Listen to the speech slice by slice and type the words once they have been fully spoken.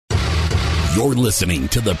You're listening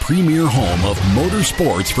to the premier home of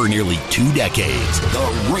motorsports for nearly 2 decades.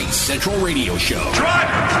 The Race Central Radio Show.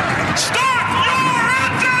 Driver, start your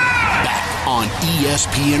engine! Back on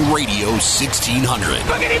ESPN Radio 1600.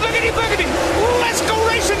 Boogity, boogity, boogity. Let's go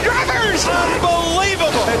racing, drivers!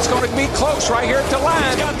 Unbelievable. It's going to be close right here at the line.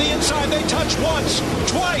 He's got the inside. They touch once,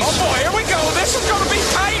 twice. Oh, boy, here we go. This is going to be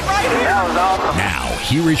tight right here. Now,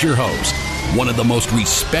 here is your host, one of the most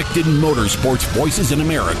respected motorsports voices in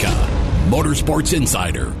America, Motorsports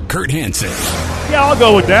Insider, Kurt Hansen. Yeah, I'll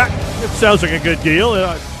go with that. It sounds like a good deal.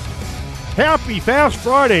 Happy Fast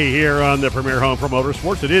Friday here on the premier home for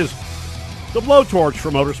motorsports. It is the blowtorch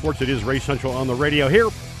for motorsports. It is Race Central on the radio here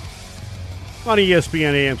on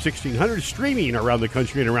ESPN AM 1600, streaming around the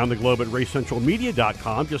country and around the globe at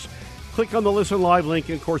racecentralmedia.com. Just click on the Listen Live link,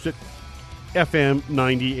 and, of course, at FM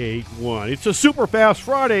 98.1. It's a super fast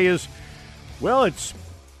Friday. It's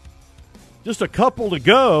just a couple to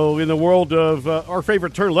go in the world of our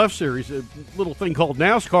favorite turn left series, a little thing called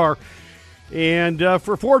NASCAR. And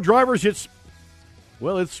for 4 drivers, it's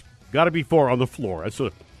got to be 4 on the floor. It's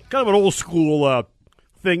a kind of an old school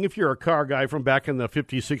thing if you're a car guy from back in the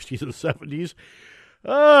 50s, 60s, and 70s.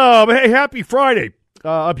 But hey, happy Friday.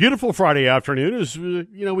 A beautiful Friday afternoon as,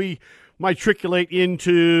 we matriculate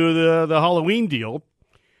into the Halloween deal.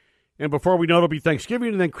 And before we know, it'll be Thanksgiving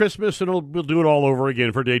and then Christmas, and we'll do it all over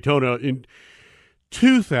again for Daytona in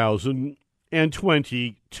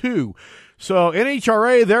 2022. So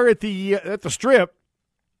NHRA, they're at the Strip.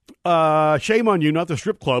 Shame on you, not the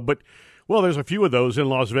strip club, but, there's a few of those in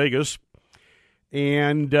Las Vegas.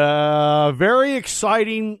 And very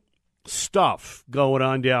exciting stuff going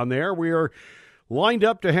on down there. We are lined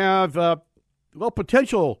up to have,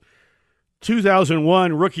 potential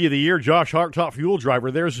 2001 Rookie of the Year, Josh Hart, Top Fuel driver.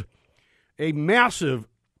 There's a massive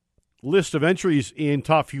list of entries in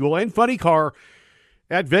Top Fuel and Funny Car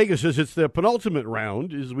at Vegas, as it's the penultimate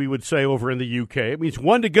round, as we would say over in the UK. It means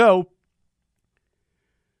 1 to go,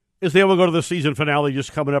 as they will go to the season finale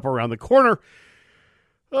just coming up around the corner.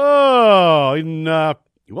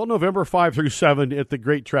 November 5 through 7 at the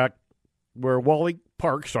great track where Wally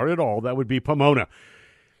Park started all. That would be Pomona.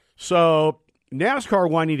 So NASCAR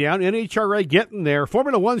winding down, NHRA getting there.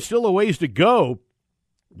 Formula One still a ways to go.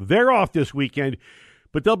 They're off this weekend,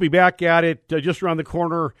 but they'll be back at it just around the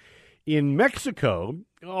corner in Mexico.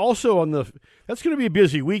 Also that's going to be a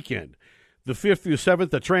busy weekend. The 5th through 7th,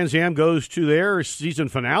 the Trans Am goes to their season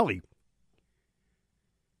finale.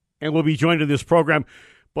 And we'll be joined in this program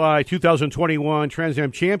by 2021 Trans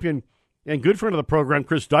Am champion and good friend of the program,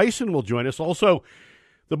 Chris Dyson, will join us. Also,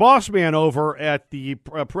 the boss man over at the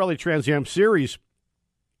Pirelli Trans Am Series,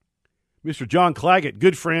 Mr. John Claggett,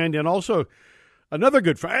 good friend, and also another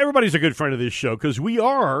good friend. Everybody's a good friend of this show because we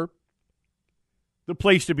are the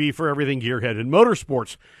place to be for everything gearhead and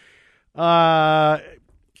motorsports. A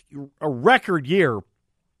record year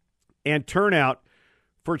and turnout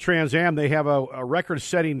for Trans Am. They have a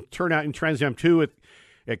record-setting turnout in Trans Am 2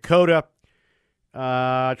 at COTA.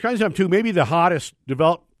 Trans Am 2 may be the hottest I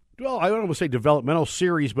don't want to say developmental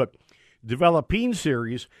series, but developing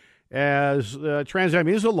series, as Trans Am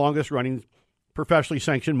is the longest-running professionally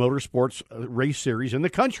sanctioned motorsports race series in the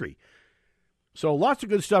country. So lots of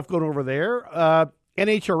good stuff going over there.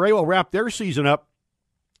 NHRA will wrap their season up.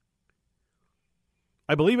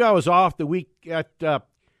 I believe I was off the week at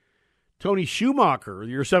Tony Schumacher,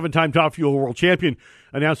 your 7-time Top Fuel world champion,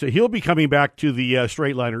 announced that he'll be coming back to the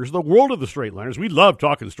Straightliners, the world of the Straightliners. We love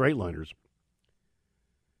talking Straightliners.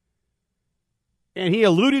 And he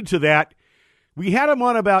alluded to that. We had him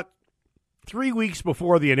on about 3 weeks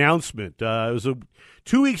before the announcement. It was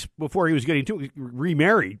 2 weeks before he was getting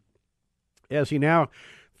remarried, as he now,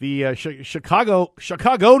 the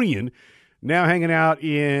Chicagonian, now hanging out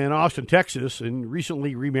in Austin, Texas, and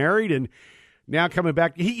recently remarried, and now coming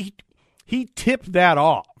back. He tipped that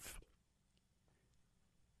off.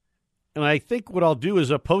 And I think what I'll do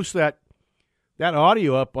is post that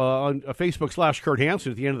audio up on Facebook / Kurt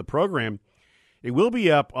Hansen at the end of the program. It will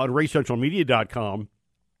be up on racecentralmedia.com.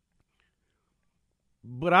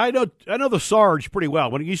 But I know the Sarge pretty well.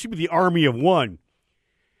 When it used to be the Army of One.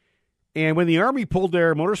 And when the Army pulled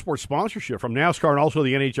their motorsport sponsorship from NASCAR and also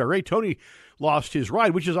the NHRA, Tony lost his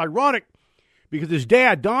ride, which is ironic because his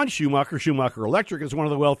dad, Don Schumacher, Schumacher Electric, is one of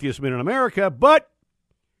the wealthiest men in America, but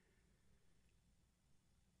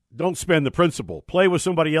don't spend the principal. Play with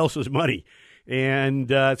somebody else's money.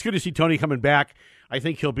 And it's good to see Tony coming back. I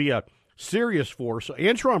think he'll be a serious force.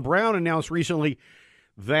 Antron Brown announced recently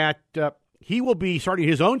that he will be starting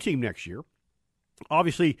his own team next year.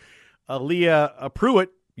 Obviously, Leah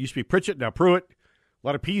Pruitt, used to be Pritchett, now Pruitt, a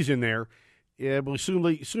lot of P's in there, will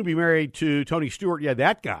soon be married to Tony Stewart. Yeah,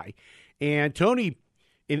 that guy. And Tony,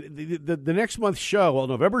 in the next month's show, well,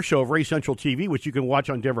 November show of Race Central TV, which you can watch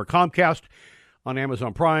on Denver Comcast, on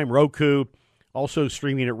Amazon Prime, Roku, also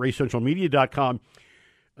streaming at racecentralmedia.com.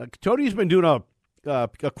 Tony's been doing a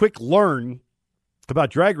quick learn about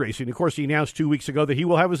drag racing. Of course, he announced 2 weeks ago that he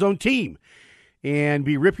will have his own team and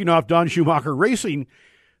be ripping off Don Schumacher Racing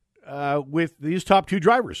with these top two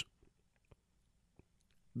drivers.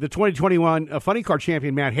 The 2021 Funny Car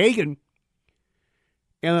champion, Matt Hagan,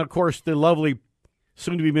 and then, of course, the lovely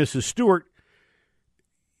soon-to-be Mrs. Stewart.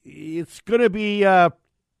 It's going to be an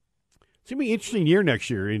interesting year next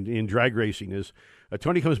year in drag racing as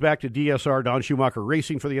Tony comes back to DSR, Don Schumacher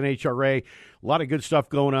Racing for the NHRA. A lot of good stuff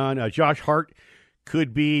going on. Josh Hart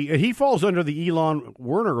could be, he falls under the Elon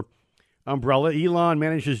Werner umbrella. Elon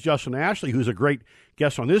manages Justin Ashley, who's a great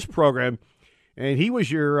guest on this program, and he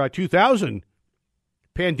was your 2000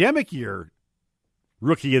 pandemic year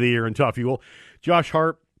Rookie of the Year in Top Fuel. Josh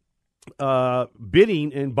Hart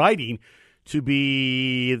bidding and biting to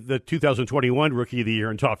be the 2021 Rookie of the Year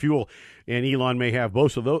in Top Fuel. And Elon may have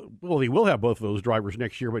both of those. Well, he will have both of those drivers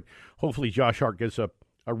next year, but hopefully Josh Hart gets a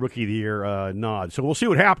Rookie of the Year nod. So we'll see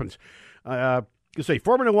what happens.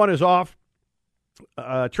 Formula One is off.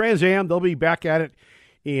 Trans Am, they'll be back at it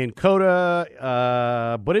in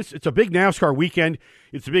COTA. But it's a big NASCAR weekend.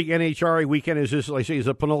 It's a big NHRA weekend, as this, like I say, is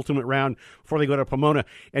a penultimate round before they go to Pomona.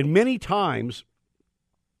 And many times,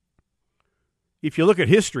 if you look at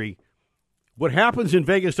history, what happens in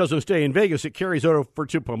Vegas doesn't stay in Vegas. It carries over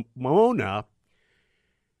to Pomona.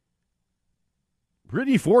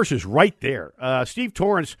 Brittany Force is right there. Steve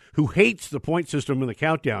Torrence, who hates the point system in the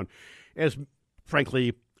countdown, as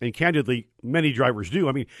frankly and candidly many drivers do.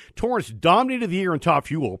 I mean, Torrence dominated the year in Top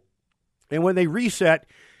Fuel, and when they reset,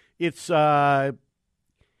 it's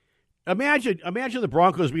imagine the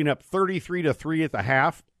Broncos being up 33-3 at the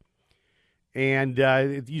half. And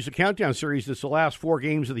use a countdown series that's the last 4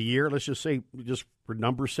 games of the year, let's just say, just for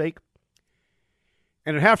numbers' sake.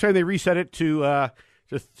 And at halftime, they reset it to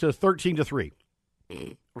 13-3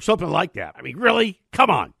 or something like that. I mean, really? Come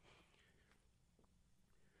on.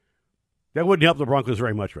 That wouldn't help the Broncos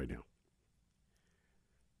very much right now.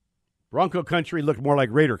 Bronco country looked more like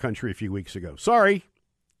Raider country a few weeks ago. Sorry.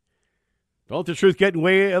 Don't let the truth get in the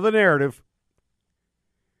way of the narrative.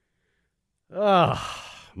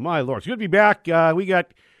 My Lord. It's good to be back. We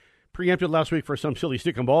got preempted last week for some silly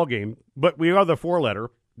stick and ball game, but we are the 4-letter,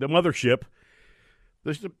 the mothership.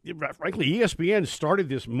 Frankly, ESPN started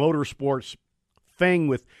this motorsports thing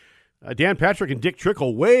with Dan Patrick and Dick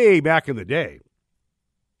Trickle way back in the day.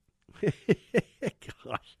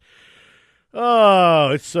 Gosh. Oh,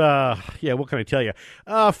 it's, what can I tell you?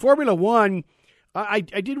 Formula One, I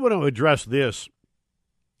did want to address this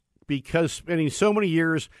because spending so many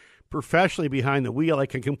years professionally behind the wheel, I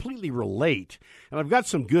can completely relate. And I've got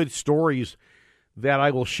some good stories that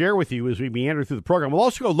I will share with you as we meander through the program. We'll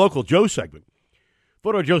also go local Joe segment.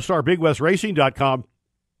 Photo Joe Star, BigWestRacing.com.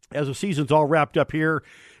 As the season's all wrapped up here,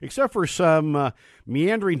 except for some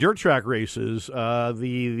meandering dirt track races,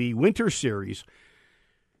 the winter series.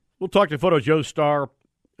 We'll talk to Photo Joe Star,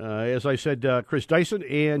 as I said, Chris Dyson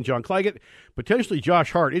and John Claggett, potentially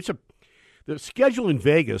Josh Hart. The schedule in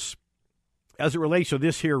Vegas, as it relates to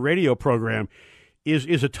this here radio program,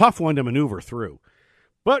 is a tough one to maneuver through.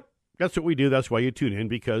 But that's what we do. That's why you tune in,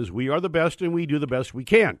 because we are the best and we do the best we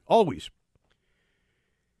can, always.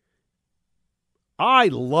 I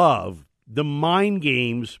love the mind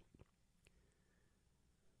games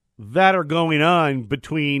that are going on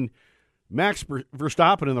between Max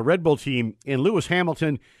Verstappen and the Red Bull team and Lewis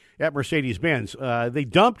Hamilton at Mercedes-Benz. They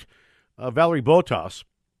dumped Valtteri Bottas,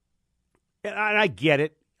 and I get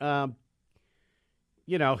it.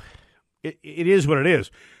 It is what it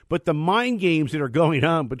is. But the mind games that are going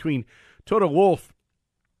on between Toto Wolff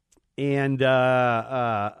and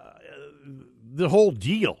the whole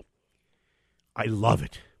deal, I love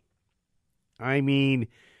it. I mean,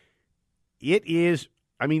 it is,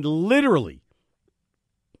 literally,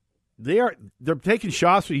 they're taking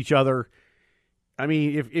shots at each other. I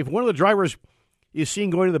mean, if one of the drivers is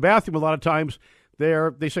seen going to the bathroom a lot of times,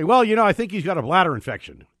 they say, well, I think he's got a bladder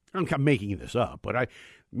infection. I'm making this up, but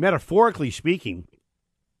metaphorically speaking,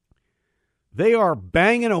 they are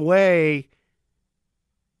banging away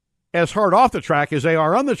as hard off the track as they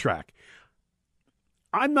are on the track.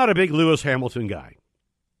 I'm not a big Lewis Hamilton guy.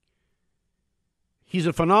 He's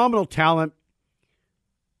a phenomenal talent,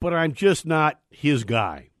 but I'm just not his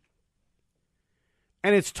guy.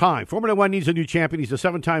 And it's time. Formula One needs a new champion. He's a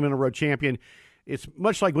 7-time in a row champion. It's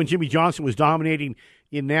much like when Jimmy Johnson was dominating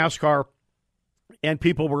in NASCAR, and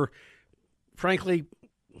people were, frankly,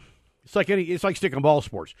 It's like stick and ball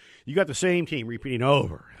sports. You got the same team repeating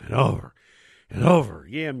over and over and over.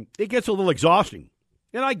 Yeah, it gets a little exhausting,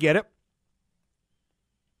 and I get it.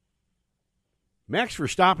 Max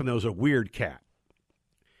Verstappen, though, is a weird cat.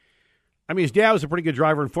 I mean, his dad was a pretty good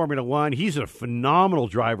driver in Formula One. He's a phenomenal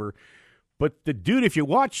driver. But the dude, if you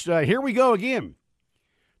watch, here we go again,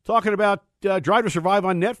 talking about Drive to Survive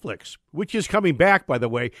on Netflix, which is coming back, by the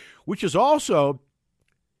way, which is also,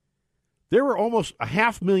 there were almost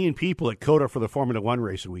 500,000 people at COTA for the Formula One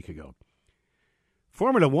race a week ago.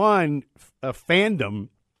 Formula One fandom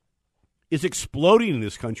is exploding in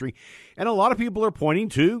this country, and a lot of people are pointing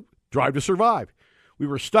to Drive to Survive. We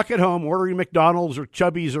were stuck at home ordering McDonald's or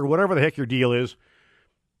Chubby's or whatever the heck your deal is,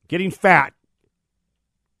 getting fat.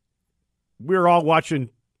 We're all watching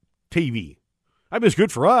TV. I mean, it's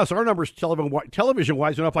good for us. Our numbers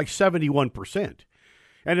television-wise went up like 71%,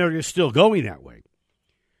 and they're still going that way.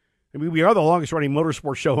 I mean, we are the longest-running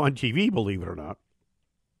motorsports show on TV, believe it or not.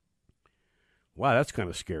 Wow, that's kind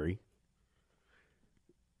of scary.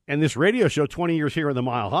 And this radio show, 20 years here in the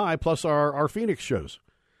Mile High, plus our Phoenix shows.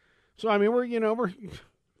 So, I mean, we're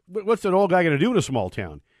what's an old guy going to do in a small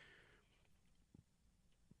town?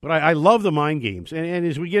 But I love the mind games. And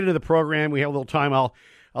as we get into the program, we have a little time, I'll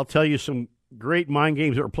tell you some great mind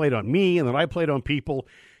games that were played on me and that I played on people,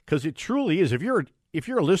 because it truly is. If you're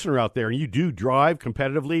a listener out there and you do drive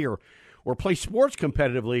competitively or play sports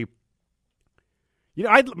competitively,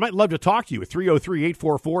 I might love to talk to you at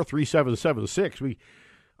 303-844-3776.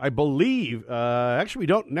 I believe, actually we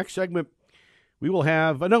don't, next segment, we will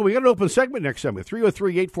have, we got an open segment next segment,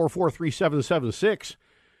 303-844-3776.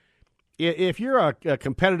 If you're a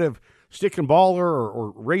competitive stick and baller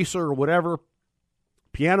or racer or whatever,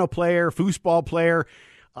 piano player, foosball player,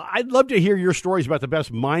 I'd love to hear your stories about the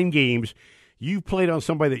best mind games you've played on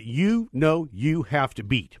somebody that you know you have to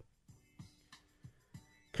beat.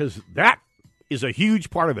 Because that is a huge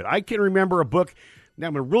part of it. I can remember a book, now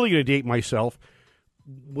I'm really going to date myself,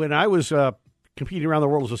 when I was competing around the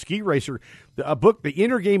world as a ski racer, a book, The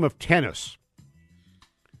Inner Game of Tennis.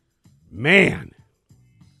 Man,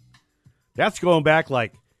 that's going back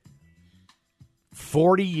like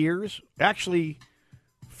 40 years, actually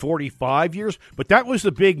 45 years, but that was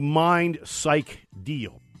the big mind psych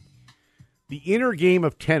deal. The Inner Game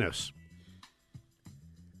of Tennis.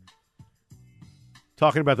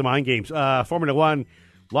 Talking about the mind games. Formula One,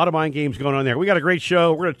 a lot of mind games going on there. We got a great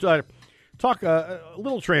show. We're going to talk a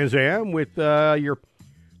little Trans Am with your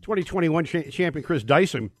 2021 champion, Chris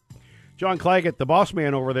Dyson. John Claggett, the boss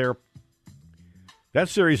man over there. That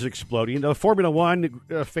series is exploding. The Formula One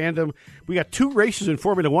fandom. We got 2 races in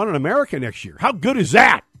Formula One in America next year. How good is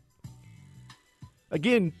that?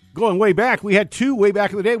 Again, going way back, we had 2 way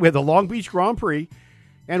back in the day. We had the Long Beach Grand Prix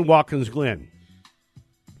and Watkins Glen.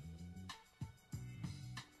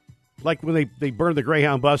 Like when they burned the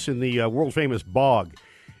Greyhound bus in the world-famous bog.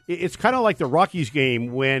 It's kind of like the Rockies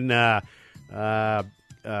game when, I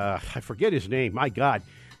forget his name, my God.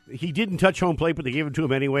 He didn't touch home plate, but they gave it to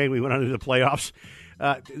him anyway, and we went on to the playoffs.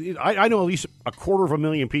 I know at least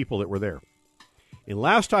 250,000 people that were there. And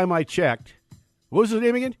last time I checked, what was his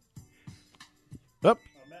name again?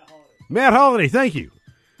 Matt Holliday, thank you.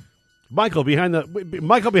 Michael behind the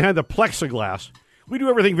plexiglass. We do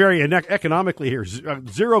everything very economically here.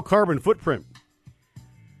 Zero carbon footprint.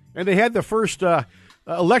 And they had the first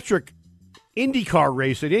electric IndyCar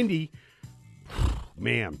race at Indy.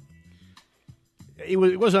 Man.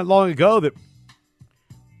 It wasn't long ago that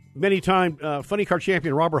many-time funny car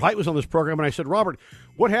champion Robert Height was on this program, and I said, Robert,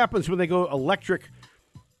 what happens when they go electric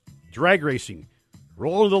drag racing?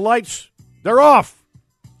 Roll the lights. They're off.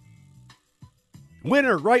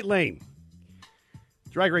 Winner, right lane.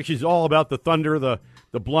 Drag racing is all about the thunder, the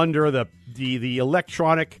blunder, the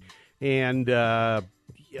electronic and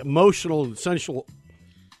emotional and sensual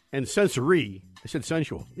and sensory. I said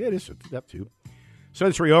sensual. Yeah, it is that too.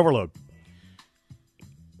 Sensory overload.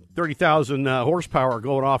 30,000 horsepower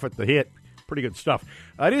going off at the hit. Pretty good stuff.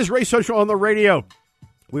 It is Race Central on the radio.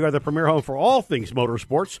 We are the premier home for all things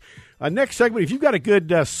motorsports. Next segment, if you've got a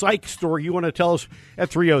good psych story you want to tell us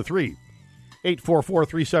at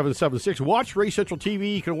 303-844-3776. Watch Race Central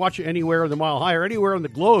TV. You can watch it anywhere in the Mile High or anywhere on the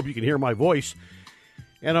globe. You can hear my voice.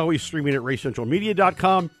 And always streaming at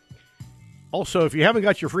racecentralmedia.com. Also, if you haven't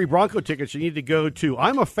got your free Bronco tickets, you need to go to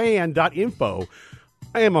imafan.info.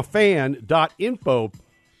 imafan.info.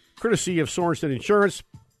 Courtesy of Sorensen Insurance.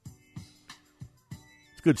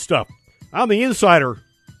 It's good stuff. I'm the Insider.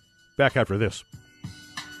 Back after this.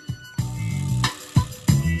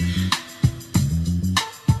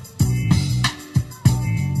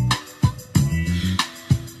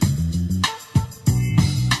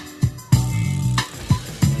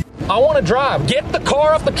 I want to drive. Get the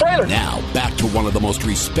car off the trailer. Now, back to one of the most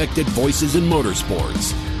respected voices in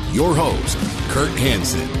motorsports, your host, Kurt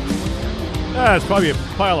Hansen. It's probably a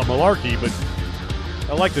pile of malarkey, but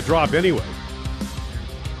I like the drop anyway.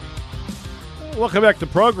 Welcome back to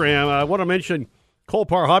the program. I want to mention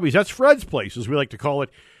Colpar Hobbies. That's Fred's place, as we like to call it.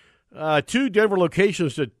 2 Denver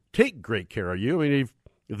locations that take great care of you. I mean,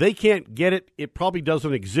 if they can't get it, it probably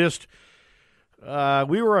doesn't exist.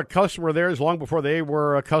 We were a customer of theirs long before they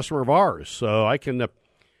were a customer of ours, so I can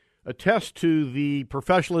attest to the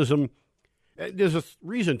professionalism. There's a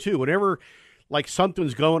reason, too. Whenever, like,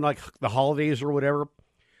 something's going, like the holidays or whatever,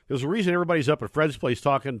 there's a reason everybody's up at Fred's place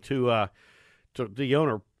talking to the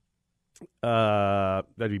owner.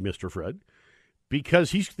 That'd be Mr. Fred, because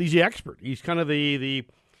he's the expert. He's kind of the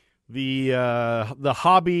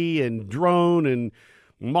hobby and drone and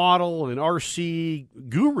model and RC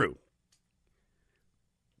guru.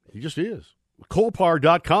 He just is.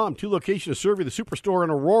 Colpar.com, 2 locations to serve you, the Superstore in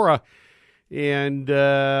Aurora, and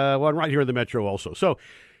one right here in the Metro also. So,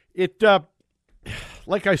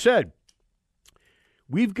 like I said,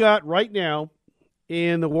 we've got right now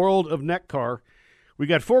in the world of NetCar, we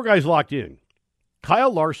got 4 guys locked in.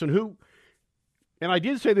 Kyle Larson, who, and I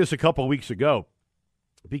did say this a couple of weeks ago,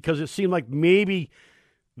 because it seemed like maybe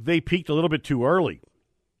they peaked a little bit too early.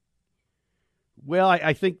 Well,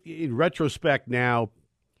 I think in retrospect now,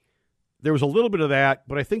 there was a little bit of that,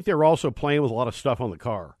 but I think they were also playing with a lot of stuff on the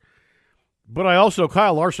car. But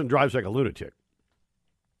Kyle Larson drives like a lunatic.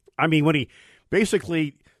 I mean, when he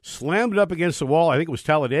basically slammed it up against the wall, I think it was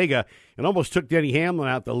Talladega, and almost took Denny Hamlin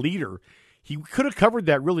out, the leader, he could have covered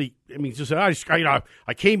that really. I mean, just said,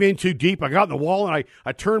 I came in too deep. I got in the wall, and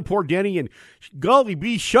I turned poor Denny, and golly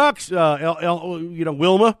bee shucks,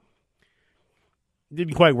 Wilma.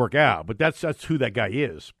 Didn't quite work out, but that's who that guy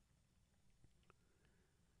is.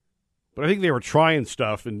 But I think they were trying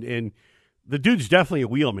stuff, and the dude's definitely a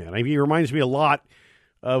wheelman. I mean, he reminds me a lot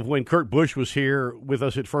of when Kurt Busch was here with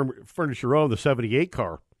us at Furniture Row in the 78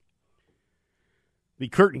 car. The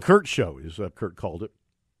Kurt and Kurt show, as Kurt called it.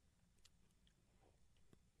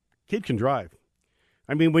 Kid can drive.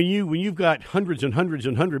 I mean, when you've got hundreds and hundreds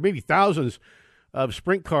and hundreds, maybe thousands of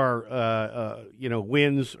sprint car,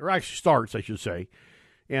 wins, or actually starts, I should say,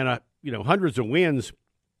 and hundreds of wins,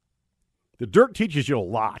 the dirt teaches you a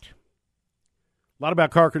lot. A lot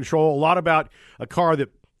about car control, a lot about a car that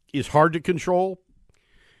is hard to control,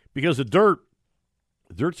 because the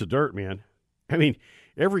dirt's the dirt, man. I mean,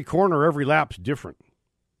 every corner, every lap's different.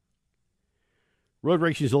 Road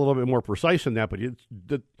racing is a little bit more precise than that, but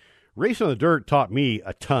the racing on the dirt taught me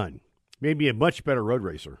a ton. Made me a much better road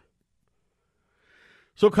racer.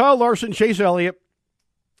 So Kyle Larson, Chase Elliott,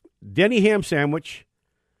 Denny Ham Sandwich,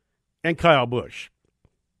 and Kyle Busch.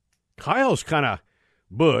 Kyle's kind of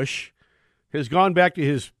Busch. Has gone back to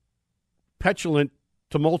his petulant,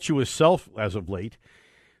 tumultuous self as of late.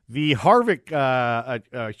 The Harvick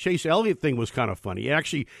Chase Elliott thing was kind of funny.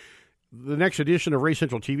 Actually, the next edition of Race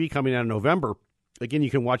Central TV coming out in November, again, you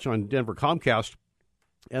can watch on Denver Comcast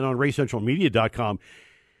and on RaceCentralMedia.com.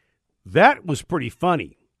 That was pretty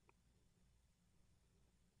funny.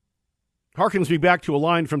 Harkens me back to a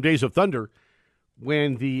line from Days of Thunder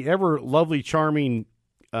when the ever lovely, charming,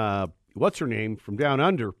 what's her name, from Down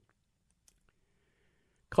Under,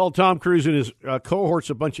 called Tom Cruise and his cohorts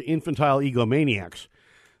a bunch of infantile egomaniacs.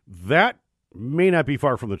 That may not be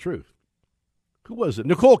far from the truth. Who was it?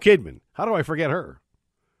 Nicole Kidman. How do I forget her?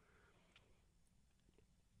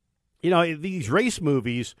 You know, these race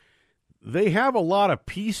movies, they have a lot of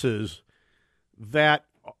pieces that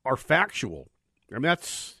are factual. I mean,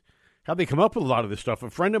 that's how they come up with a lot of this stuff. A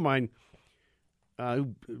friend of mine,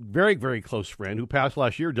 very, very close friend, who passed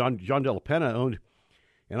last year, John Della Penna, owned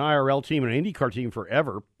an IRL team and an IndyCar team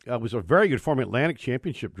forever. Was a very good Formula Atlantic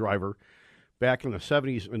Championship driver back in the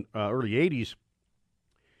 70s and early 80s.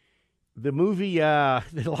 The movie that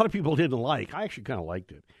a lot of people didn't like, I actually kind of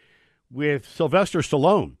liked it, with Sylvester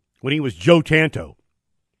Stallone when he was Joe Tanto.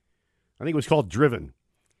 I think it was called Driven.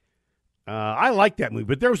 I liked that movie,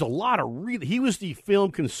 but there was a lot of he was the film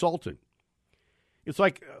consultant. It's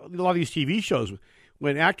like a lot of these TV shows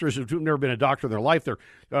when actors who've never been a doctor in their life,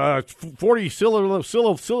 they're 40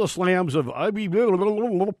 slams of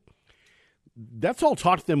that's all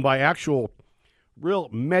taught to them by actual real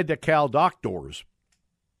medical doctors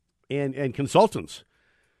and consultants.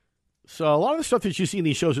 So a lot of the stuff that you see in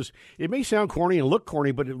these shows it may sound corny and look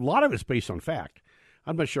corny, but a lot of it's based on fact.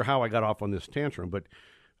 I'm not sure how I got off on this tantrum, but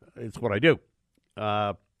it's what I do.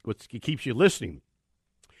 It keeps you listening.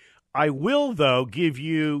 I will, though, give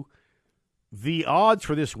you the odds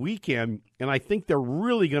for this weekend, and I think they're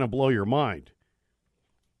really going to blow your mind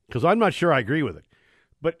because I'm not sure I agree with it.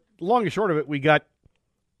 But long and short of it, we got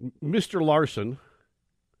Mr. Larson.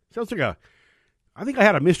 Sounds like I think I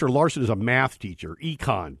had a Mr. Larson as a math teacher,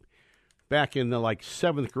 econ, back in the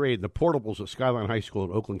 7th grade, the portables at Skyline High School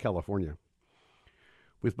in Oakland, California,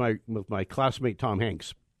 with my classmate Tom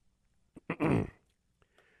Hanks.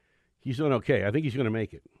 He's doing okay. I think he's going to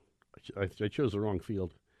make it. I chose the wrong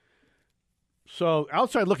field. So,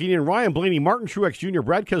 outside looking in, Ryan Blaney, Martin Truex Jr.,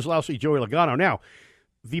 Brad Keselowski, Joey Logano. Now,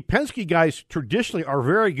 the Penske guys traditionally are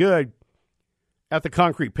very good at the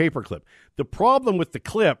concrete paperclip. The problem with the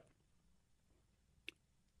clip,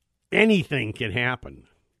 anything can happen.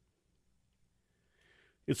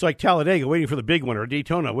 It's like Talladega waiting for the big one, or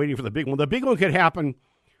Daytona waiting for the big one. The big one could happen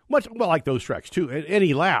much like those tracks, too, at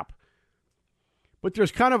any lap. But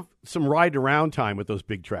there's kind of some ride around time with those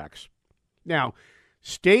big tracks. Now,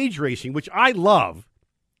 stage racing, which I love,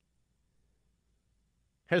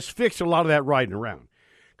 has fixed a lot of that riding around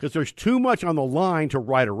because there's too much on the line to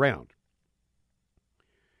ride around.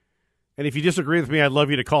 And if you disagree with me, I'd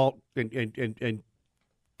love you to call and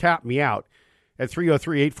tap me out at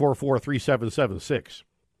 303-844-3776.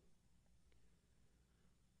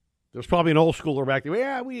 There's probably an old schooler back there.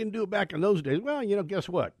 Yeah, we didn't do it back in those days. Well, guess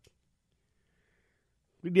what?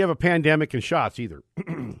 We didn't have a pandemic and shots either.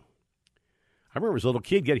 I remember as a little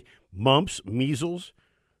kid getting mumps, measles,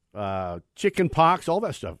 chicken pox, all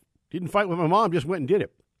that stuff. Didn't fight with my mom, just went and did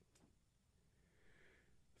it.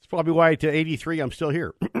 It's probably why to 83 I'm still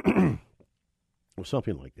here. Or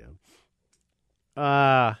something like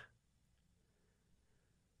that.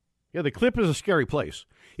 Yeah, the Clip is a scary place.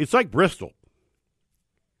 It's like Bristol.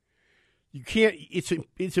 You can't.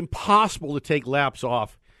 It's impossible to take laps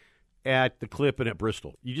off at the Clip and at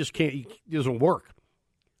Bristol. You just can't. It doesn't work.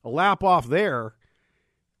 A lap off there,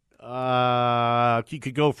 you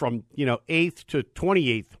could go from 8th to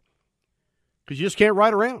 28th because you just can't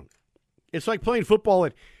ride around. It's like playing football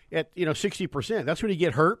at 60%. That's when you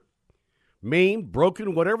get hurt, maimed,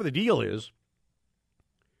 broken, whatever the deal is.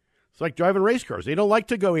 It's like driving race cars. They don't like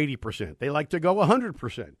to go 80%. They like to go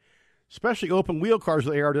 100%, especially open wheel cars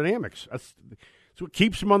with aerodynamics. That's what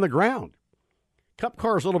keeps them on the ground. Cup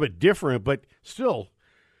car is a little bit different, but still,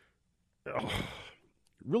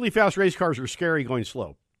 really fast race cars are scary going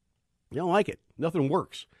slow. You don't like it. Nothing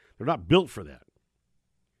works. They're not built for that.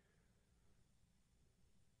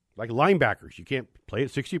 Like linebackers, you can't play at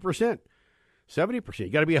 60%, 70%. You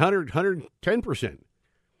got to be 100, 110%.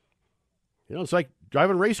 It's like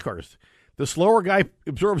driving race cars. The slower guy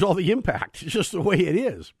absorbs all the impact. It's just the way it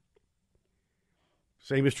is.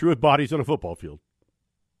 Same is true with bodies on a football field.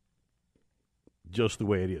 Just the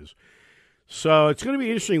way it is. So it's going to be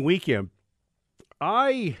an interesting weekend.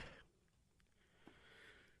 I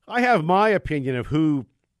have my opinion of who.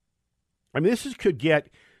 This could get,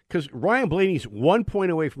 because Ryan Blaney's 1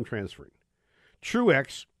 point away from transferring.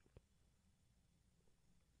 Truex,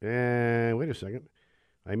 and wait a second.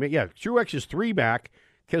 Truex is 3 back.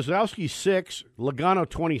 Keselowski 6. Logano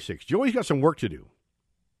 26. Joey's got some work to do.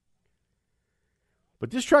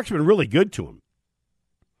 But this track's been really good to him.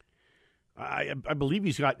 I believe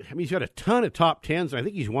he's got a ton of top 10s. I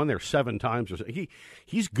think he's won there 7 times or so.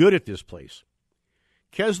 He's good at this place.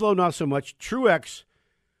 Keslow, not so much. Truex,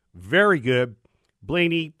 very good.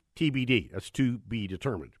 Blaney, TBD. That's to be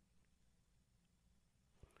determined.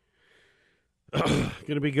 Going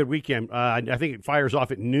to be a good weekend. I think it fires off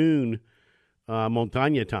at noon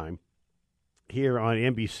Montaña time here on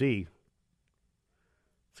NBC.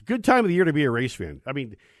 It's a good time of the year to be a race fan.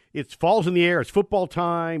 It falls in the air. It's football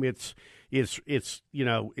time. It's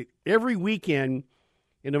every weekend,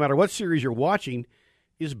 and no matter what series you're watching,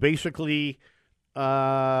 is basically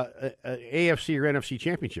an AFC or NFC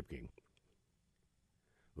championship game.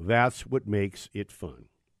 That's what makes it fun.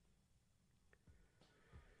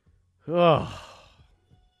 Oh,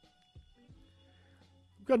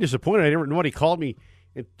 I got disappointed. Nobody called me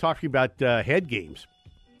and talked to me about head games.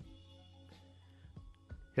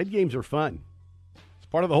 Head games are fun. It's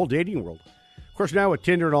part of the whole dating world. Of course, now with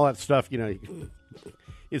Tinder and all that stuff,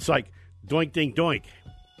 it's like doink, dink, doink.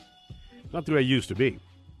 Not the way it used to be.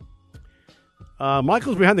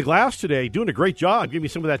 Michael's behind the glass today, doing a great job. Give me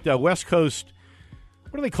some of that West Coast.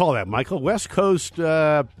 What do they call that, Michael? West Coast.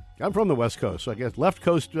 I'm from the West Coast, so I guess left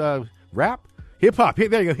coast rap, hip hop. There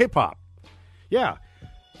you go, hip hop. Yeah,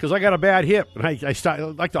 because I got a bad hip and I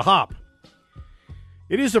like to hop.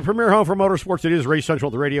 It is the premier home for motorsports. It is Race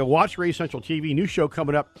Central, the radio. Watch Race Central TV. New show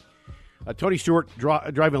coming up. Tony Stewart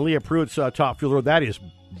driving Leah Pruitt's Top Fuel Road. That is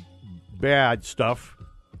bad stuff.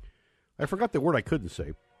 I forgot the word I couldn't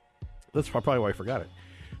say. That's probably why I forgot it.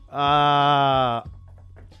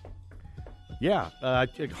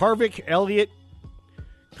 Harvick, Elliott,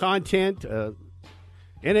 content.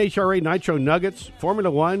 NHRA Nitro Nuggets,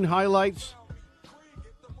 Formula One highlights.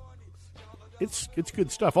 It's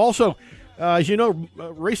good stuff. Also, as you know,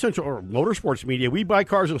 Race Central or Motorsports Media, we buy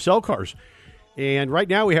cars and sell cars. And right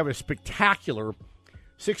now we have a spectacular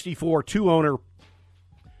 64 two-owner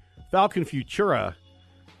Falcon Futura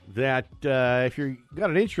that if you've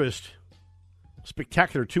got an interest,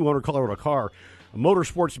 spectacular two-owner Colorado car,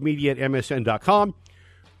 motorsportsmedia at msn.com.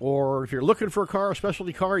 Or if you're looking for a car, a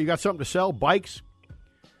specialty car, you got something to sell, bikes,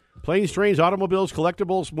 planes, trains, automobiles,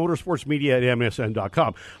 collectibles, motorsportsmedia at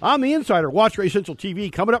msn.com. I'm the Insider. Watch Race Central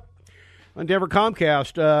TV coming up on Denver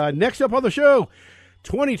Comcast. Next up on the show,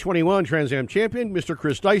 2021 Trans Am champion, Mr.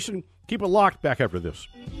 Chris Dyson. Keep it locked. Back after this.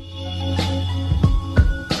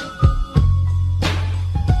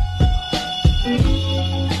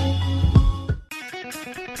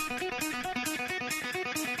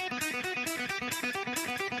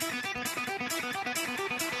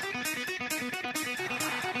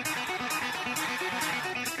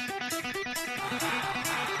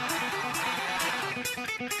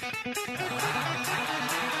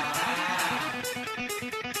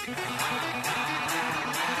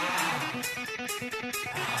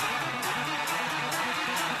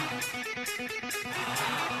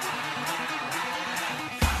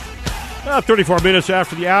 About 34 minutes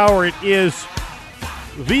after the hour, it is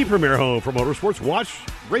the premier home for motorsports. Watch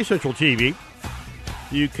Race Central TV.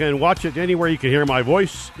 You can watch it anywhere you can hear my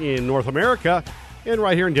voice in North America and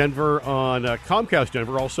right here in Denver on Comcast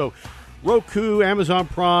Denver. Also, Roku, Amazon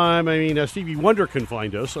Prime. Stevie Wonder can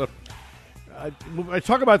find us. I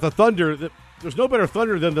talk about the thunder. There's no better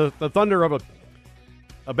thunder than the thunder of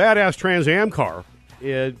a badass Trans Am car.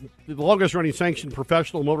 The longest-running sanctioned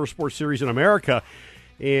professional motorsports series in America.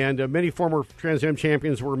 And many former Trans Am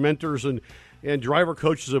champions were mentors and driver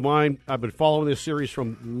coaches of mine. I've been following this series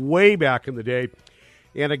from way back in the day.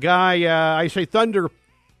 And a guy, I say Thunder,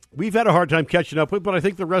 we've had a hard time catching up with, but I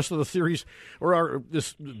think the rest of the series, or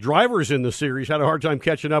this drivers in the series, had a hard time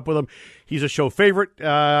catching up with him. He's a show favorite.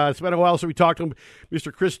 It's been a while since we talked to him.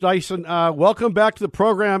 Mr. Chris Dyson, welcome back to the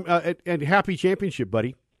program, and happy championship,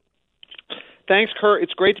 buddy. Thanks, Kurt.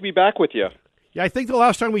 It's great to be back with you. Yeah, I think the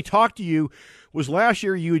last time we talked to you was last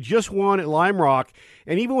year. You had just won at Lime Rock,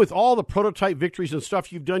 and even with all the prototype victories and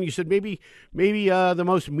stuff you've done, you said maybe the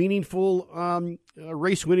most meaningful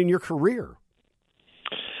race win in your career.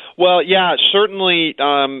 Well, yeah, certainly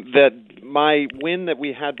that my win that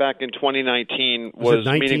we had back in 2019 was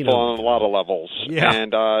meaningful on a lot of levels. Yeah.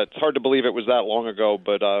 And it's hard to believe it was that long ago,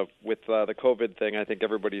 but with the COVID thing, I think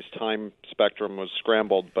everybody's time spectrum was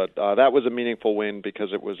scrambled. But that was a meaningful win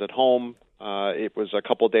because it was at home. It was a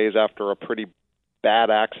couple days after a pretty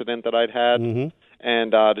bad accident that I'd had. Mm-hmm.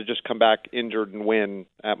 And to just come back injured and win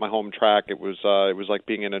at my home track, it was like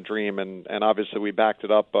being in a dream. And obviously we backed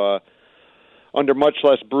it up under much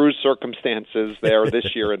less bruised circumstances there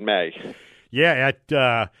this year in May. Yeah,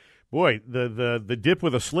 the dip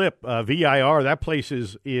with a slip, VIR, that place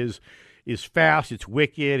is fast, it's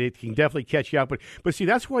wicked, it can definitely catch you up. But see,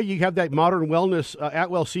 that's why you have that Modern Wellness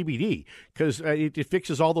Atwell CBD, because it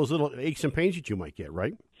fixes all those little aches and pains that you might get,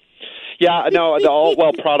 right? Yeah, no, the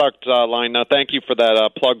Altwell product line. Now, thank you for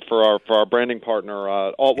that plug for our branding partner,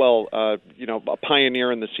 Altwell. A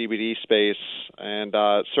pioneer in the CBD space, and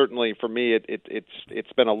certainly for me,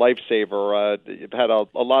 it's been a lifesaver. I've had a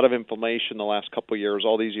lot of inflammation the last couple of years.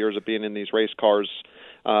 All these years of being in these race cars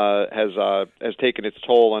has taken its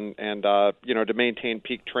toll, and to maintain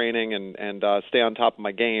peak training and stay on top of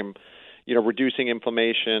my game. Reducing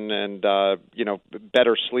inflammation and,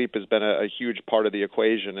 better sleep has been a huge part of the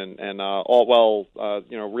equation. And Altwell,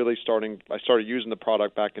 really I started using the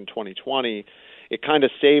product back in 2020. It kind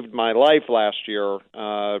of saved my life last year,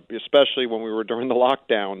 especially when we were during the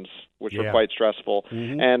lockdowns, which were quite stressful.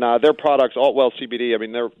 Mm-hmm. And their products, Altwell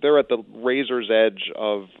CBD, they're at the razor's edge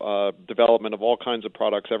of development of all kinds of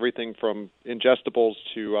products, everything from ingestibles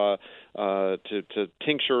to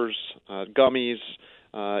tinctures, gummies,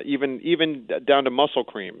 even down to muscle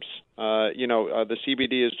creams. The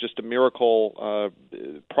CBD is just a miracle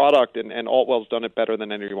product, and Altwell's done it better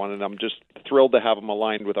than anyone, and I'm just thrilled to have them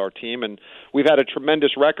aligned with our team. And we've had a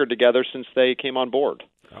tremendous record together since they came on board.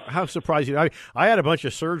 How surprising. I had a bunch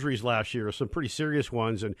of surgeries last year, some pretty serious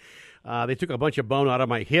ones, and they took a bunch of bone out of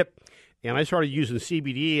my hip, and I started using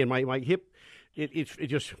CBD, and my hip, it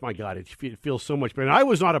just, my God, it feels so much better. And I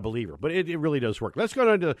was not a believer, but it really does work. Let's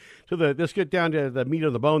go down let's get down to the meat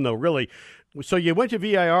of the bone, though, really. So you went to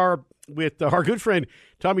VIR with our good friend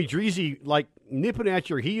Tommy Dreese, like nipping at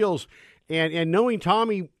your heels, and knowing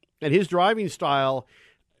Tommy and his driving style,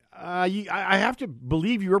 I have to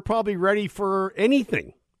believe you were probably ready for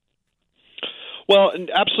anything. Well,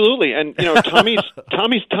 absolutely, and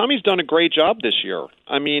Tommy's done a great job this year.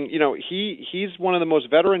 I mean, he's one of the most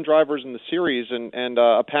veteran drivers in the series, and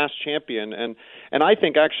a past champion, and I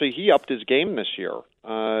think actually he upped his game this year.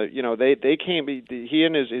 They came. He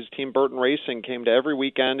and his team Burton Racing came to every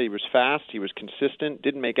weekend. He was fast. He was consistent.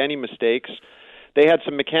 Didn't make any mistakes. They had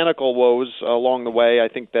some mechanical woes along the way, I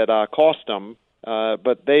think, that cost them.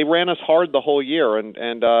 But they ran us hard the whole year, and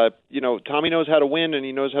Tommy knows how to win, and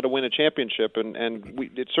he knows how to win a championship, and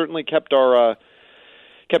it certainly kept us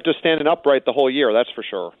standing upright the whole year. That's for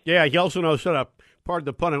sure. Yeah, he also knows how to, pardon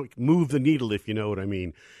the pun, move the needle, if you know what I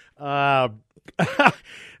mean.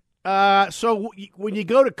 So when you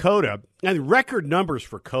go to COTA, and record numbers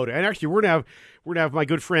for COTA, and actually we're gonna have my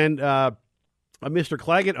good friend Mr.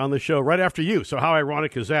 Claggett on the show right after you. So how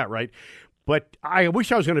ironic is that, right? But I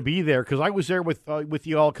wish I was going to be there because I was there with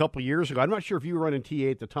you all a couple of years ago. I'm not sure if you were running TA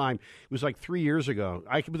at the time. It was like 3 years ago.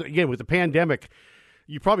 Again, with the pandemic,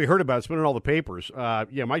 you probably heard about it. It's been in all the papers.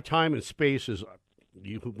 My time and space is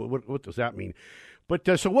what does that mean?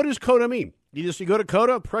 But so what does COTA mean? You go to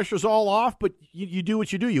COTA, pressure's all off, but you do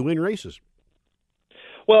what you do. You win races.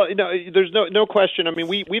 Well, there's no question. I mean,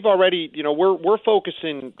 we've already, we're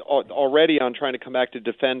focusing already on trying to come back to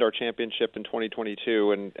defend our championship in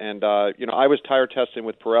 2022, and I was tire testing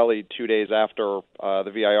with Pirelli 2 days after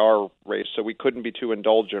the VIR race, so we couldn't be too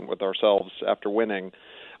indulgent with ourselves after winning.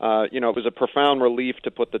 It was a profound relief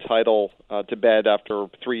to put the title to bed after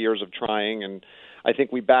 3 years of trying, and I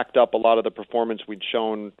think we backed up a lot of the performance we'd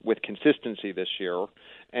shown with consistency this year,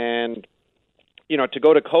 and to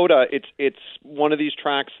go to COTA, it's one of these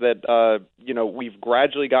tracks that we've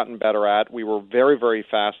gradually gotten better at. We were very, very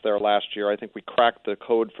fast there last year. I think we cracked the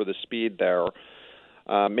code for the speed there.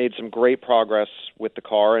 Made some great progress with the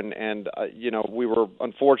car, and we were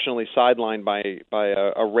unfortunately sidelined by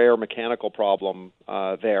a rare mechanical problem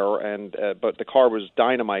there. But the car was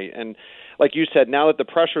dynamite. And like you said, now that the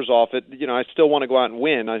pressure's off, I still want to go out and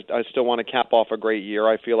win. I still want to cap off a great year.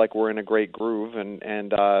 I feel like we're in a great groove,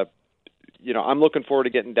 and I'm looking forward to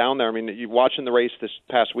getting down there. I mean, you watching the race this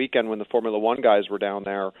past weekend when the Formula One guys were down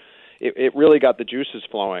there, it really got the juices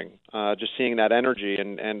flowing, just seeing that energy.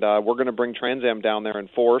 And we're going to bring Trans Am down there in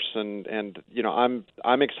force. And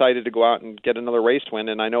I'm excited to go out and get another race win.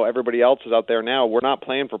 And I know everybody else is out there now. We're not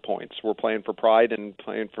playing for points. We're playing for pride and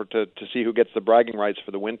playing to see who gets the bragging rights for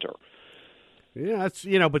the winter. Yeah, that's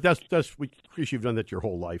Chris, you've done that your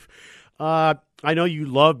whole life. I know you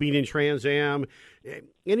love being in Trans Am.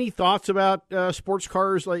 Any thoughts about sports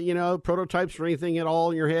cars, like prototypes or anything at all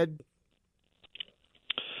in your head?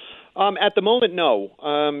 At the moment, no.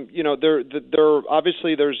 There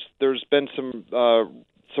obviously there's been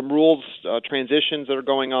some rules transitions that are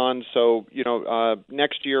going on. So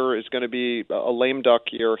next year is going to be a lame duck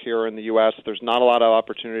year here in the U.S. There's not a lot of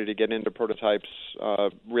opportunity to get into prototypes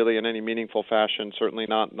really in any meaningful fashion. Certainly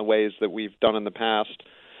not in the ways that we've done in the past.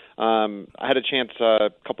 I had a chance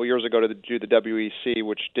a couple years ago to do the WEC,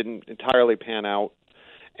 which didn't entirely pan out.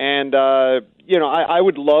 And, I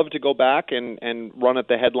would love to go back and run at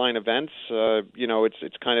the headline events.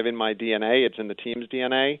 It's kind of in my DNA. It's in the team's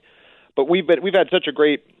DNA. But we've had such a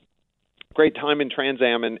great time in Trans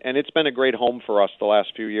Am, and it's been a great home for us the last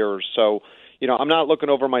few years. So, I'm not looking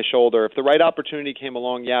over my shoulder. If the right opportunity came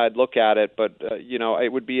along, yeah, I'd look at it. But,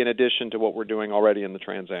 it would be in addition to what we're doing already in the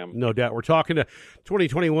Trans Am. No doubt. We're talking to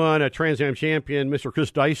 2021 Trans Am champion, Mr.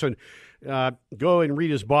 Chris Dyson. Go and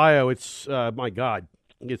read his bio. It's, my God,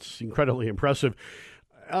 it's incredibly impressive.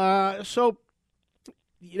 So,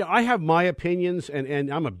 I have my opinions,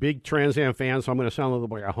 and I'm a big Trans Am fan, so I'm going to sound a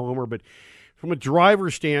little like a homer. But from a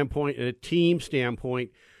driver standpoint and a team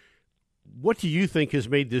standpoint, what do you think has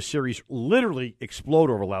made this series literally explode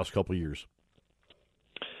over the last couple of years?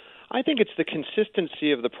 I think it's the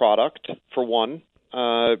consistency of the product, for one.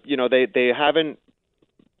 They haven't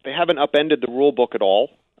upended the rule book at all,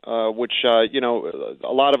 which a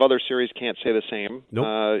lot of other series can't say the same.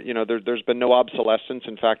 Nope. There's been no obsolescence.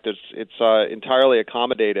 In fact, it's entirely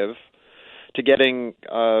accommodative to getting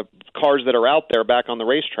cars that are out there back on the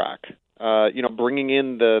racetrack. Bringing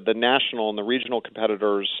in the national and the regional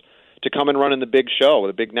competitors to come and run in the big show,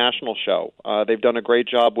 the big national show. They've done a great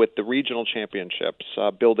job with the regional championships,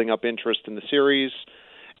 building up interest in the series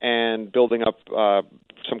and building up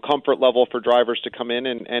some comfort level for drivers to come in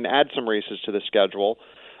and add some races to the schedule.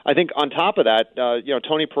 I think on top of that,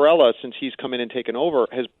 Tony Parella, since he's come in and taken over,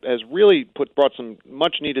 has really brought some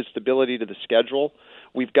much-needed stability to the schedule.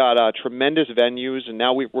 We've got tremendous venues, and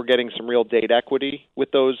now we're getting some real date equity with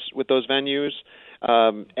those venues.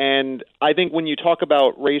 And I think when you talk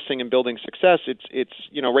about racing and building success, it's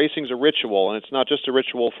racing's a ritual, and it's not just a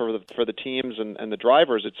ritual for the teams and the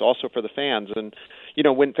drivers. It's also for the fans. And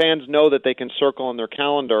when fans know that they can circle on their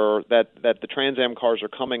calendar that the Trans Am cars are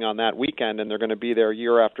coming on that weekend and they're going to be there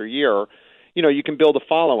year after year, you can build a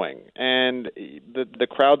following. And the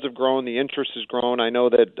crowds have grown, the interest has grown. I know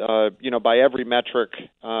that by every metric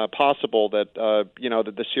possible that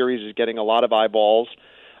that the series is getting a lot of eyeballs.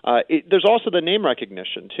 There's also the name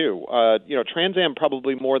recognition too. Trans Am,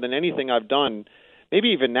 probably more than anything I've done, maybe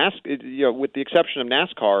even NASCAR, with the exception of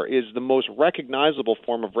NASCAR, is the most recognizable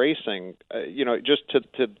form of racing. Just to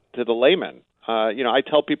the layman. I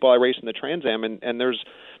tell people I race in the Trans Am, and there's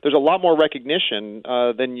a lot more recognition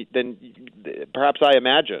than perhaps I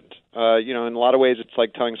imagined. In a lot of ways, it's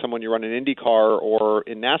like telling someone you run an Indy car or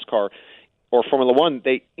in NASCAR or Formula One,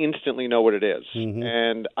 they instantly know what it is. Mm-hmm.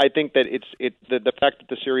 And I think that the fact that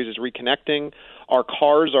the series is reconnecting, our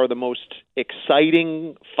cars are the most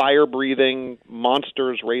exciting, fire-breathing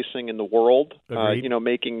monsters racing in the world,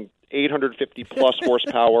 making 850-plus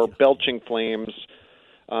horsepower, belching flames,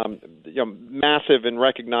 massive and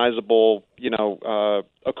recognizable,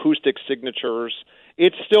 acoustic signatures.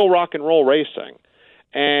 It's still rock and roll racing.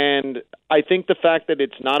 And I think the fact that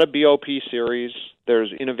it's not a BOP series,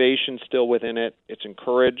 there's innovation still within it. It's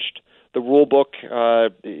encouraged. The rule book,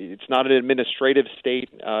 it's not an administrative state.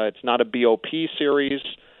 It's not a BOP series.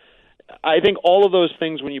 I think all of those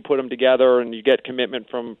things, when you put them together and you get commitment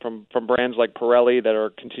from brands like Pirelli that are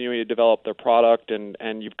continuing to develop their product,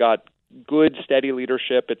 and you've got good, steady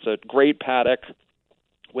leadership. It's a great paddock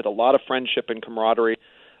with a lot of friendship and camaraderie.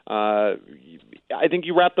 I think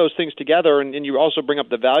you wrap those things together, and you also bring up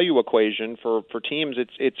the value equation for teams.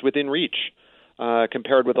 It's within reach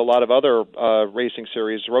compared with a lot of other road racing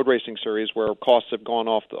series, where costs have gone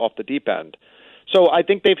off the deep end. So I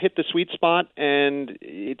think they've hit the sweet spot, and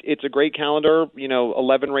it's a great calendar.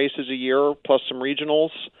 11 races a year plus some regionals.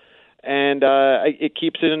 And it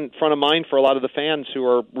keeps it in front of mind for a lot of the fans who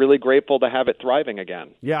are really grateful to have it thriving again.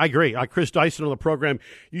 Yeah, I agree. Chris Dyson on the program.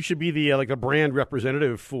 You should be the a brand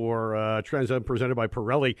representative for Trans Am presented by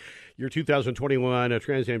Pirelli, your 2021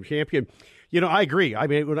 Trans Am champion. I agree. I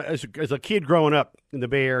mean, as a kid growing up in the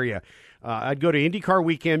Bay Area, I'd go to IndyCar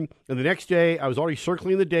weekend, and the next day I was already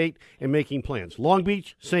circling the date and making plans. Long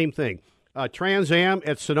Beach, same thing. Trans Am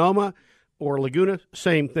at Sonoma or Laguna,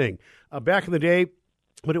 same thing. Back in the day,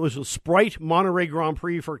 when it was a Sprite Monterey Grand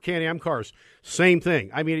Prix for Can-Am cars, same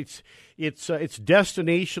thing. I mean, it's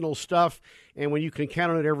destinational stuff, and when you can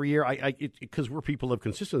count on it every year, because we're people of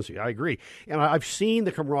consistency, I agree. And I've seen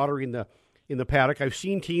the camaraderie in the paddock. I've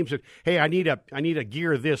seen teams that, hey, I need a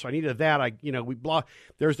gear this, I need a that.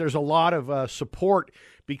 There's a lot of support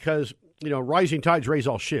because rising tides raise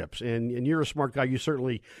all ships, and you're a smart guy. You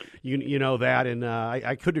certainly you know that, and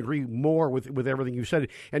I couldn't agree more with everything you said.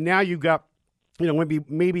 And now you've got maybe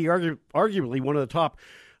arguably one of the top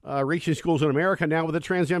racing schools in America now with a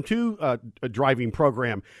Trans Am 2 driving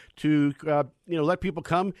program to let people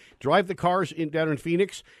come drive the cars down in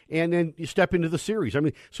Phoenix, and then you step into the series. I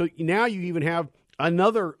mean, so now you even have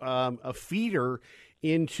another a feeder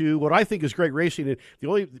into what I think is great racing. And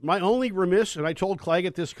my only remiss, and I told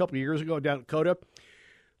Claggett this a couple of years ago down at COTA,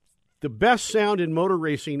 the best sound in motor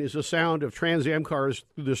racing is the sound of Trans Am cars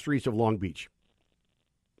through the streets of Long Beach.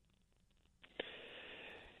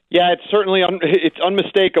 Yeah, it's certainly it's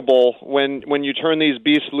unmistakable when you turn these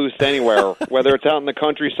beasts loose anywhere, whether it's out in the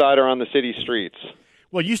countryside or on the city streets.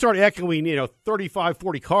 Well, you start echoing, 35,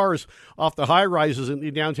 40 cars off the high rises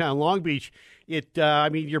in downtown Long Beach.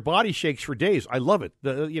 Your body shakes for days. I love it.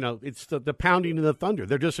 It's the pounding and the thunder.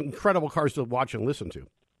 They're just incredible cars to watch and listen to.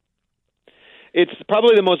 It's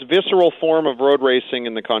probably the most visceral form of road racing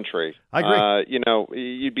in the country. I agree.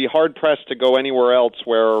 You'd be hard-pressed to go anywhere else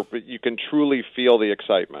where you can truly feel the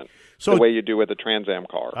excitement the way you do with a Trans Am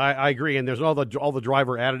car. I agree, and there's all the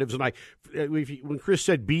driver additives. And when Chris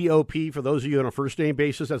said BOP, for those of you on a first-name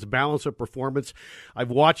basis, that's balance of performance. I've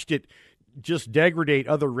watched it just degrade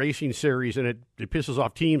other racing series, and it pisses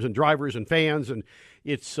off teams and drivers and fans, and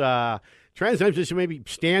it's Trans Am just maybe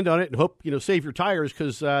stand on it and hope save your tires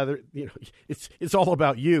because it's all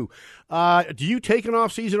about you. Do you take an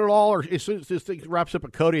off season at all, or as soon as this thing wraps up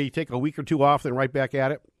at COTA, you take a week or two off, then right back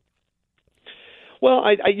at it? Well,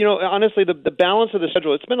 I honestly, the balance of the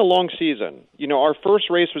schedule, it's been a long season. Our first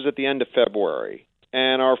race was at the end of February,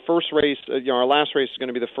 and our first race, our last race is going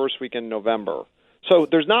to be the first week in November. So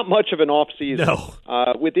there's not much of an off season. No.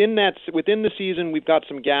 Within the season, we've got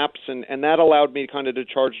some gaps, and that allowed me kind of to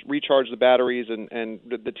recharge the batteries and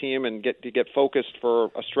the team and get focused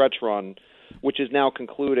for a stretch run, which is now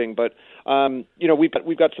concluding. But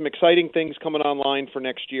we've got some exciting things coming online for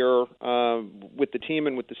next year with the team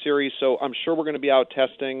and with the series. So I'm sure we're going to be out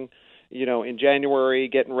testing, in January,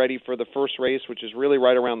 getting ready for the first race, which is really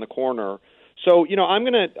right around the corner. So,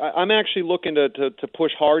 I'm actually looking to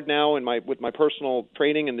push hard now with my personal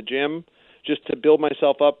training in the gym, just to build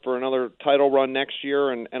myself up for another title run next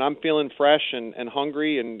year. And I'm feeling fresh and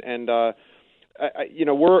hungry and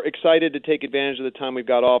we're excited to take advantage of the time we've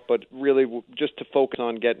got off, but really just to focus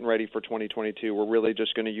on getting ready for 2022. We're really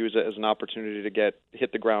just going to use it as an opportunity to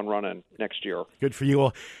hit the ground running next year. Good for you.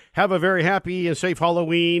 Well, have a very happy and safe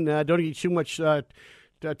Halloween. Don't eat too much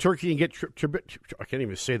turkey and get I can't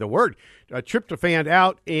even say the word, tryptophan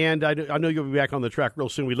out, and I know you'll be back on the track real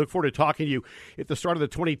soon. We look forward to talking to you at the start of the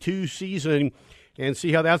 22 season and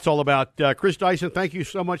see how that's all about. Chris Dyson, thank you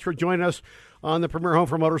so much for joining us on the Premier Home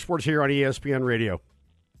for Motorsports here on ESPN Radio.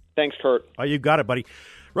 Thanks, Kurt. Oh, you got it, buddy.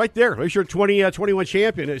 Right there. There's your 2021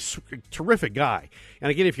 champion. It's a terrific guy.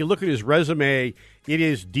 And again, if you look at his resume, it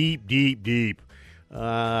is deep, deep, deep.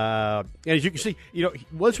 And as you can see,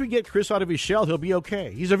 once we get Chris out of his shell, he'll be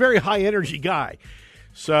okay. He's a very high-energy guy.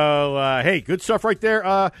 So, hey, good stuff right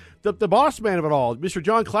there. The boss man of it all, Mr.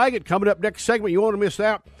 John Claggett, coming up next segment. You won't miss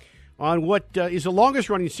that on what is the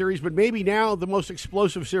longest-running series, but maybe now the most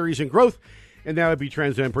explosive series in growth, and that would be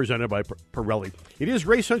Trans Am presented by Pirelli. It is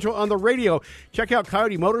Race Central on the radio. Check out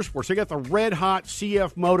Coyote Motorsports. They got the red-hot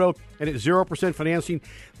CF Moto, and it's 0% financing.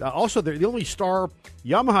 Also, they're the only star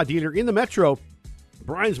Yamaha dealer in the Metro.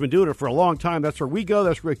 Brian's been doing it for a long time. That's where we go.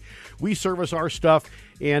 That's where we service our stuff,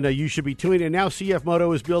 and you should be tuning in. Now CF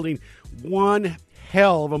Moto is building one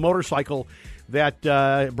hell of a motorcycle that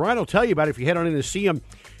Brian will tell you about if you head on in to see him.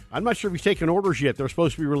 I'm not sure if he's taken orders yet. They're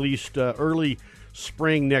supposed to be released early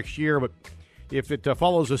spring next year, but if it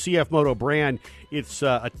follows the CF Moto brand, it's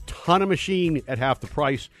a ton of machine at half the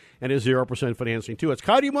price and is 0% financing, too. It's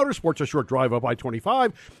Coyote Motorsports, a short drive up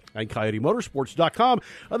I-25, and CoyoteMotorsports.com.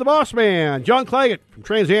 The boss man, John Claggett from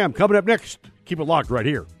Trans Am, coming up next. Keep it locked right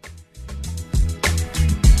here.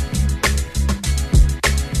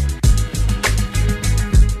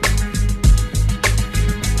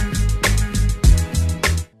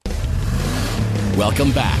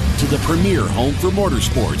 Welcome back to the premier home for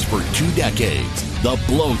motorsports for 2 decades. The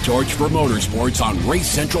Blowtorch for Motorsports on Race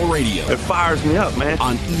Central Radio. It fires me up, man.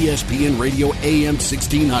 On ESPN Radio AM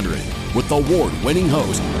 1600 with award-winning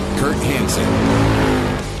host Kurt Hansen.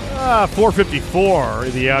 4:54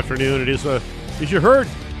 in the afternoon. It is, as you heard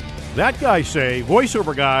that guy say,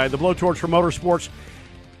 voiceover guy, the Blowtorch for Motorsports.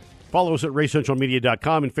 Follow us at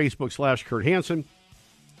RaceCentralMedia.com and Facebook/Kurt Hansen.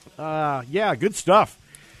 Yeah, good stuff.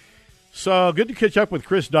 So good to catch up with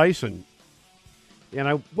Chris Dyson. And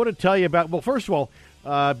I want to tell you about, well, first of all,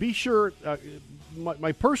 be sure,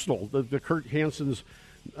 my personal, the Kurt Hansen's,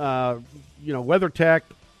 WeatherTech,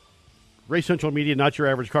 Race Central Media, Not Your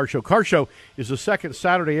Average Car Show. Car Show is the second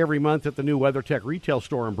Saturday every month at the new WeatherTech retail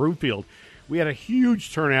store in Broomfield. We had a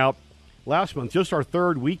huge turnout last month, just our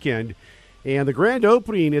third weekend. And the grand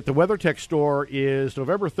opening at the WeatherTech store is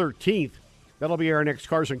November 13th. That'll be our next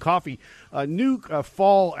Cars and Coffee. New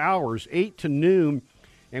fall hours, 8 to noon.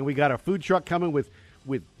 And we got a food truck coming with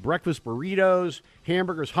breakfast burritos,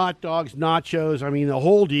 hamburgers, hot dogs, nachos. I mean, the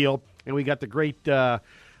whole deal. And we got the great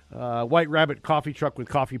White Rabbit coffee truck with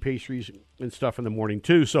coffee pastries and stuff in the morning,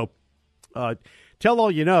 too. So tell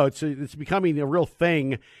all you know. It's becoming a real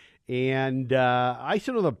thing. And I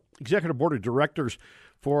sit on the executive board of directors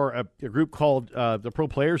for a group called the Pro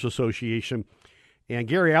Players Association. And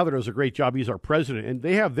Gary Adler does a great job. He's our president. And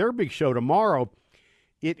they have their big show tomorrow.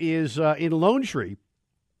 It is in Lone Tree.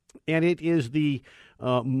 And it is the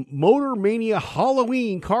Motor Mania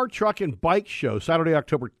Halloween Car, Truck, and Bike Show, Saturday,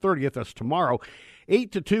 October 30th. That's tomorrow,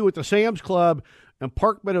 8 to 2 at the Sam's Club and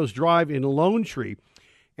Park Meadows Drive in Lone Tree.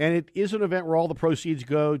 And it is an event where all the proceeds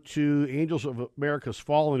go to Angels of America's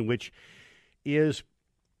Fallen, which is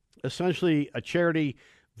essentially a charity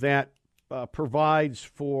that provides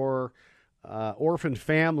for orphan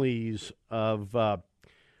families of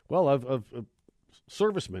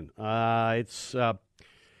servicemen.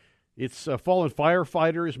 It's fallen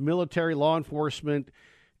firefighters, military, law enforcement.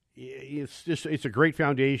 It's a great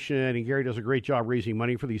foundation, and Gary does a great job raising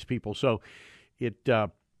money for these people. So it's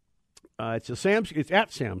at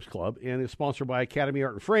Sam's Club, and it's sponsored by Academy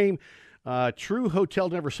Art and Frame, True Hotel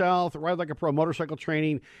Denver South, Ride Like a Pro Motorcycle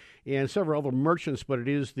Training, and several other merchants. But it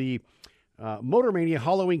is the Motor Mania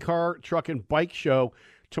Halloween Car, Truck, and Bike Show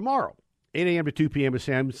tomorrow, 8 a.m. to 2 p.m. at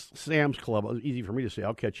Sam's Club. Easy for me to say.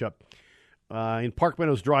 I'll catch up. In Park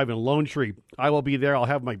Meadows Drive in Lone Tree. I will be there. I'll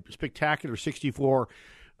have my spectacular 64,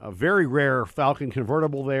 very rare Falcon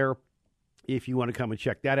convertible there. if you want to come and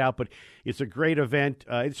check that out. But it's a great event.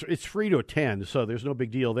 It's free to attend, so there's no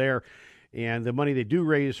big deal there. And the money they do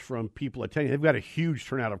raise from people attending, they've got a huge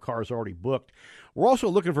turnout of cars already booked. We're also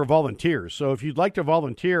looking for volunteers. So if you'd like to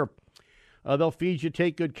volunteer, they'll feed you,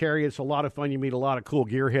 take good care of you. It's a lot of fun. You meet a lot of cool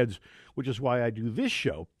gearheads, which is why I do this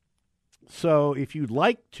show. So if you'd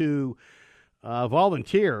like to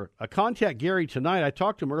volunteer, contact Gary tonight. I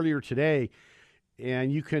talked to him earlier today,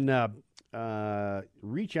 and you can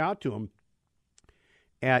reach out to him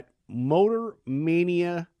at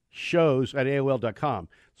motormaniashows@AOL.com.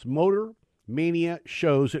 It's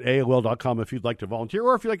motormaniashows@AOL.com if you'd like to volunteer,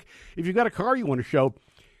 or if you've got a car you want to show.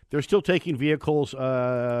 They're still taking vehicles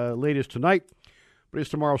latest tonight, but it's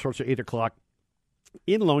tomorrow, starts at 8 o'clock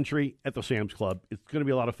in Lone Tree at the Sam's Club. It's going to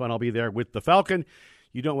be a lot of fun. I'll be there with the Falcon.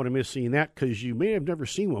 You don't want to miss seeing that because you may have never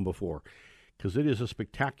seen one before, because it is a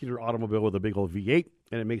spectacular automobile with a big old V8,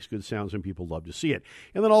 and it makes good sounds, and people love to see it.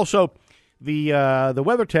 And then also the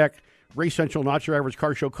WeatherTech Race Central Not Your Average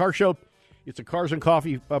Car Show. It's a cars and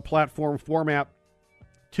coffee platform format.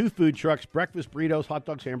 2 food trucks, breakfast, burritos, hot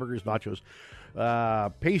dogs, hamburgers, nachos,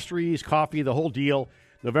 pastries, coffee, the whole deal.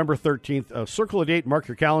 November 13th. Circle a date, mark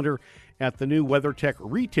your calendar at the new WeatherTech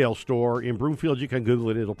retail store in Broomfield. You can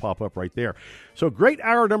Google it. It'll pop up right there. So great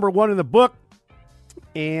hour number 1 in the book.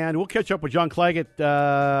 And we'll catch up with John Claggett,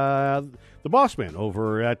 the boss man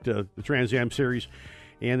over at the Trans Am Series.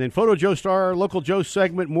 And then Photo Joe Star, Local Joe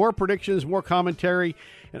segment, more predictions, more commentary.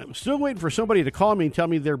 And I'm still waiting for somebody to call me and tell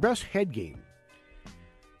me their best head game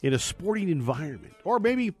in a sporting environment, or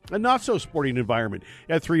maybe a not-so-sporting environment,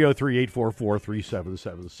 at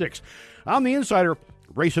 303-844-3776. I'm the Insider,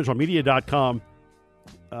 RaceCentralMedia.com.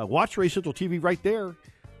 Watch Race Central TV right there,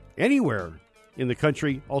 anywhere in the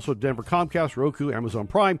country. Also Denver Comcast, Roku, Amazon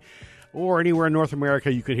Prime, or anywhere in North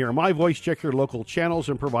America you can hear my voice. Check your local channels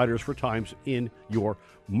and providers for times in your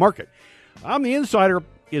market. I'm the Insider.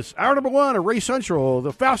 It's hour number 1 of Race Central,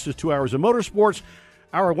 the fastest 2 hours of motorsports.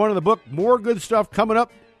 Hour 1 of the book. More good stuff coming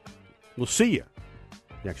up. We'll see you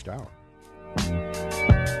next hour.